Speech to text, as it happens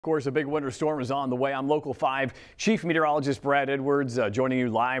Of course, a big winter storm is on the way. I'm Local 5 Chief Meteorologist Brad Edwards, joining you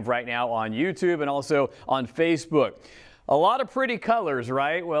live right now on YouTube and also on Facebook. A lot of pretty colors,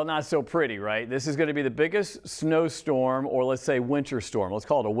 right? Well, not so pretty, right? This is going to be the biggest snowstorm, or let's say winter storm. Let's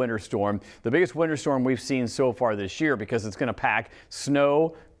call it a winter storm. The biggest winter storm we've seen so far this year, because it's going to pack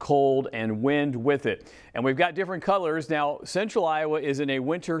snow, cold, and wind with it. And we've got different colors. Now, central Iowa is in a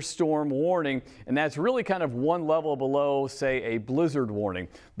winter storm warning, and that's really kind of one level below, say, a blizzard warning.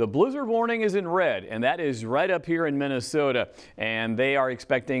 The blizzard warning is in red, and that is right up here in Minnesota, and they are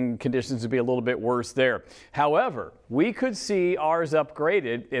expecting conditions to be a little bit worse there. However, we could see ours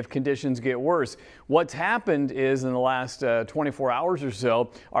upgraded if conditions get worse. What's happened is in the last 24 hours or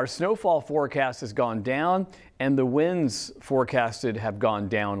so, our snowfall forecast has gone down, and the winds forecasted have gone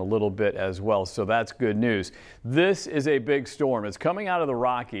down a little bit as well. So that's good news. This is a big storm. It's coming out of the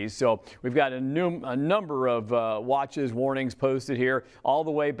Rockies. So we've got a number of watches, warnings posted here all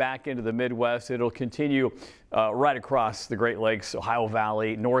the way back into the Midwest. It'll continue right across the Great Lakes, Ohio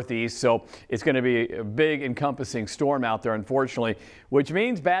Valley, Northeast. So it's going to be a big encompassing storm out there, unfortunately, which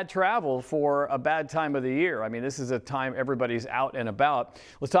means bad travel for a bad time of the year. I mean, this is a time everybody's out and about.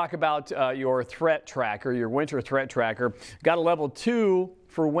 Let's talk about your threat tracker, your winter threat tracker. Got a level 2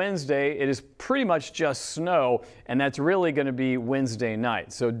 for Wednesday. It is pretty much just snow, and that's really going to be Wednesday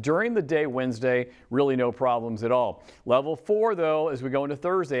night. So during the day Wednesday, really no problems at all. Level 4, though, as we go into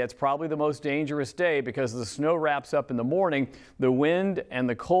Thursday, it's probably the most dangerous day because the snow wraps up in the morning, the wind and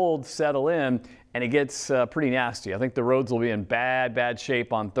the cold settle in, and it gets pretty nasty. I think the roads will be in bad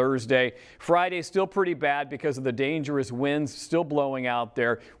shape on Thursday. Friday still pretty bad because of the dangerous winds still blowing out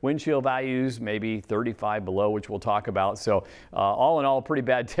there. Wind chill values maybe 35 below, which we'll talk about. So all in all, pretty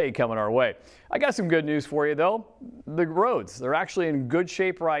bad day coming our way. I got some good news for you, though. The roads, they're actually in good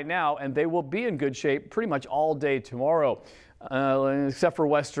shape right now, and they will be in good shape pretty much all day tomorrow. Except for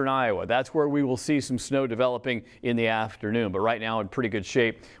western Iowa. That's where we will see some snow developing in the afternoon, but right now in pretty good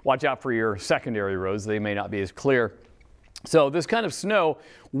shape. Watch out for your secondary roads. They may not be as clear. So this kind of snow,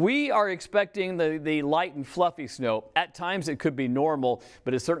 we are expecting the light and fluffy snow. At times it could be normal,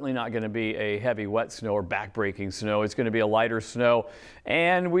 but it's certainly not going to be a heavy wet snow or backbreaking snow. It's going to be a lighter snow,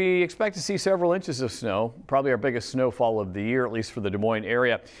 and we expect to see several inches of snow, probably our biggest snowfall of the year, at least for the Des Moines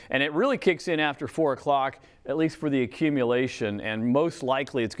area. And it really kicks in after 4 o'clock, at least for the accumulation, and most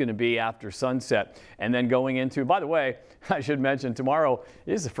likely it's going to be after sunset. And then going into, by the way, I should mention tomorrow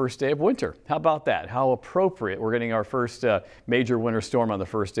is the first day of winter. How about that? How appropriate. We're getting our first major winter storm on the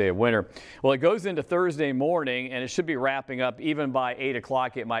first day of winter. Well, it goes into Thursday morning, and it should be wrapping up even by 8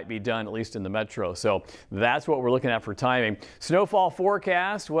 o'clock. It might be done, at least in the metro. So that's what we're looking at for timing. Snowfall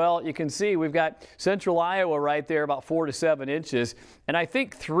forecast, well, you can see we've got central Iowa right there, about 4 to 7 inches. And I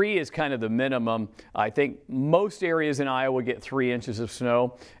think 3 is kind of the minimum. I think most areas in Iowa get 3 inches of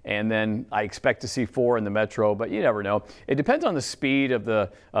snow, and then I expect to see 4 in the metro, but you never know. It depends on the speed of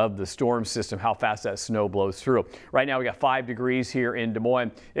the storm system, how fast that snow blows through. Right now we got 5 degrees here in Des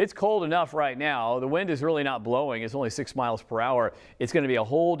Moines. It's cold enough right now. The wind is really not blowing. It's only 6 miles per hour. It's going to be a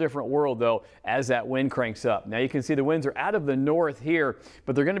whole different world, though, as that wind cranks up. Now you can see the winds are out of the north here,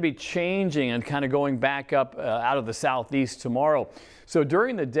 but they're going to be changing and kind of going back up out of the southeast tomorrow. So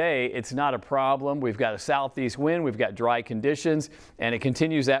during the day, it's not a problem. We've got a southeast wind, we've got dry conditions, and it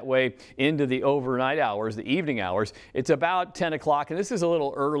continues that way into the overnight hours, the evening hours. It's about 10 o'clock, and this is a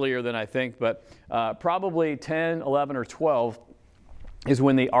little earlier than I think, but probably 10, 11, or 12 is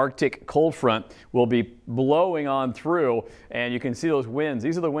when the Arctic cold front will be blowing on through, and you can see those winds.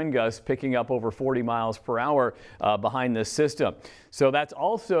 These are the wind gusts picking up over 40 miles per hour behind this system. So that's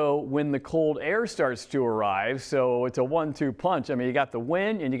also when the cold air starts to arrive. So it's a 1-2 punch. I mean, you got the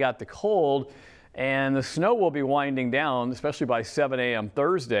wind and you got the cold, and the snow will be winding down, especially by 7 a.m.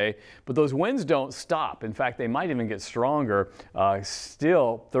 Thursday, but those winds don't stop. In fact, they might even get stronger,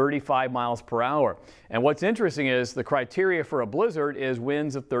 still 35 miles per hour. And what's interesting is the criteria for a blizzard is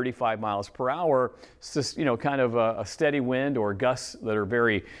winds of 35 miles per hour. It's just, you know, kind of a steady wind or gusts that are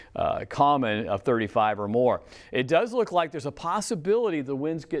very common of 35 or more. It does look like there's a possibility the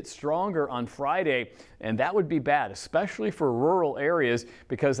winds get stronger on Friday, and that would be bad, especially for rural areas,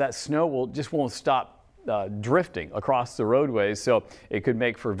 because that snow just won't stop drifting across the roadways, so it could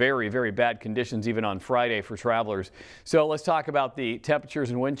make for very bad conditions even on Friday for travelers. So let's talk about the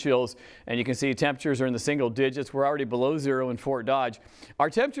temperatures and wind chills, and you can see temperatures are in the single digits. We're already below 0 in Fort Dodge. Our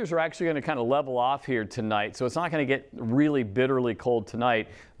temperatures are actually going to kind of level off here tonight, so it's not going to get really bitterly cold tonight.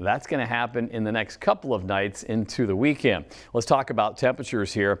 That's going to happen in the next couple of nights into the weekend. Let's talk about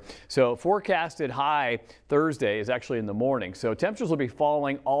temperatures here. So forecasted high Thursday is actually in the morning, so temperatures will be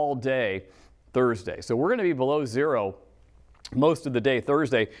falling all day Thursday. So we're going to be below 0 most of the day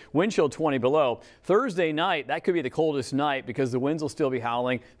Thursday. Wind chill 20 below. Thursday night, that could be the coldest night because the winds will still be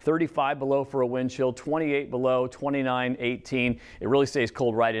howling. 35 below for a wind chill, 28 below, 29, 18. It really stays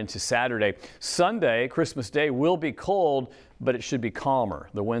cold right into Saturday. Sunday, Christmas Day, will be cold, but it should be calmer.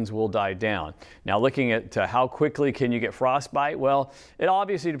 The winds will die down. Now, looking at how quickly can you get frostbite? Well, it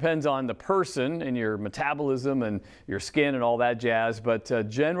obviously depends on the person and your metabolism and your skin and all that jazz. But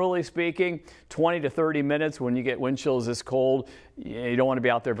generally speaking, 20 to 30 minutes when you get wind chills this cold, you don't want to be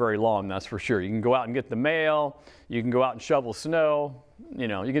out there very long, that's for sure. You can go out and get the mail. You can go out and shovel snow. You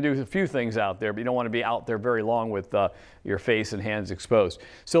know, you can do a few things out there, but you don't want to be out there very long with your face and hands exposed.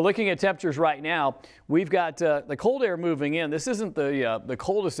 So looking at temperatures right now, we've got the cold air moving in. This isn't the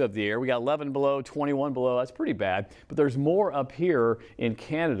coldest of the air. We got 11 below, 21 below. That's pretty bad, but there's more up here in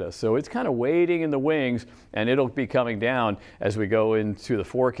Canada. So it's kind of waiting in the wings, and it'll be coming down as we go into the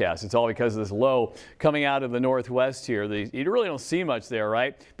forecast. It's all because of this low coming out of the northwest here. You really don't see much there,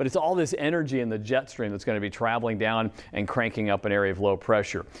 right? But it's all this energy in the jet stream that's going to be traveling down and cranking up an area of low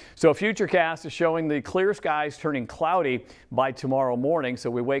pressure. So Futurecast is showing the clear skies turning cloudy by tomorrow morning. So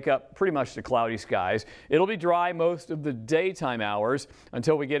we wake up pretty much to cloudy skies. It'll be dry most of the daytime hours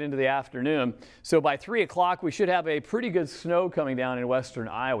until we get into the afternoon. So by 3 o'clock, we should have a pretty good snow coming down in western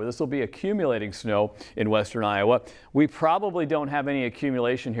Iowa. This will be accumulating snow in western Iowa. We probably don't have any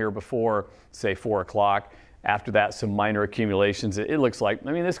accumulation here before, say, 4 o'clock. After that, some minor accumulations. It looks like,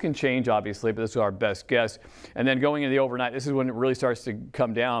 I mean, this can change obviously, but this is our best guess. And then going into the overnight, this is when it really starts to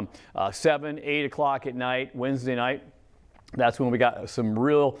come down. 7, 8 o'clock at night, Wednesday night. That's when we got some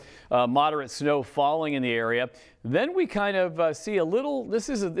real moderate snow falling in the area. Then we kind of see a little, this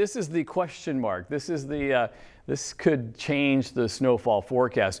is the question mark. This could change the snowfall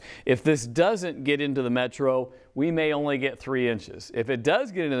forecast. If this doesn't get into the metro, we may only get 3 inches. If it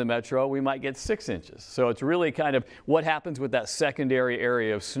does get into the metro, we might get 6 inches. So it's really kind of what happens with that secondary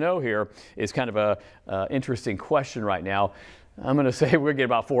area of snow here is kind of a interesting question right now. I'm going to say we're going to get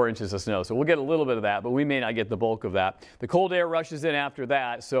about 4 inches of snow. So we'll get a little bit of that, but we may not get the bulk of that. The cold air rushes in after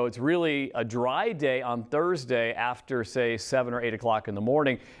that. So it's really a dry day on Thursday after, say, 7 or 8 o'clock in the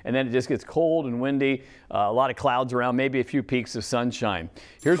morning. And then it just gets cold and windy, a lot of clouds around, maybe a few peaks of sunshine.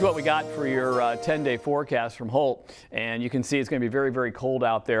 Here's what we got for your 10-day forecast from Holt. And you can see it's going to be very, very cold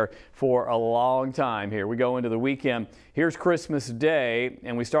out there for a long time here. We go into the weekend. Here's Christmas Day,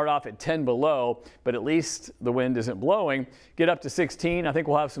 and we start off at 10 below, but at least the wind isn't blowing. Get up to 16. I think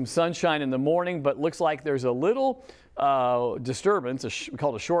we'll have some sunshine in the morning, but looks like there's a little disturbance, we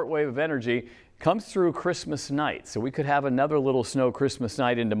call it a short wave of energy, comes through Christmas night. So we could have another little snow Christmas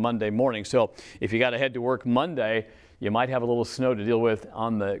night into Monday morning. So if you got to head to work Monday, you might have a little snow to deal with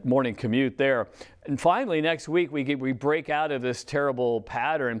on the morning commute there. And finally, next week, we break out of this terrible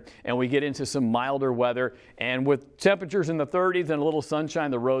pattern and we get into some milder weather. And with temperatures in the 30s and a little sunshine,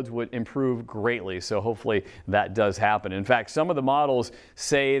 the roads would improve greatly. So hopefully that does happen. In fact, some of the models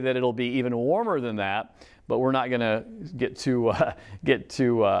say that it'll be even warmer than that. But we're not going to get too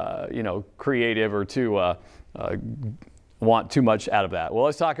you know, creative or too want too much out of that. Well,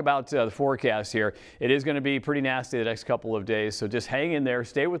 let's talk about the forecast here. It is going to be pretty nasty the next couple of days, so just hang in there.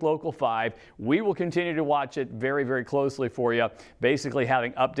 Stay with Local 5. We will continue to watch it very, very closely for you, basically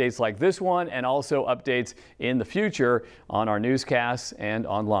having updates like this one and also updates in the future on our newscasts and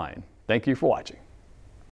online. Thank you for watching.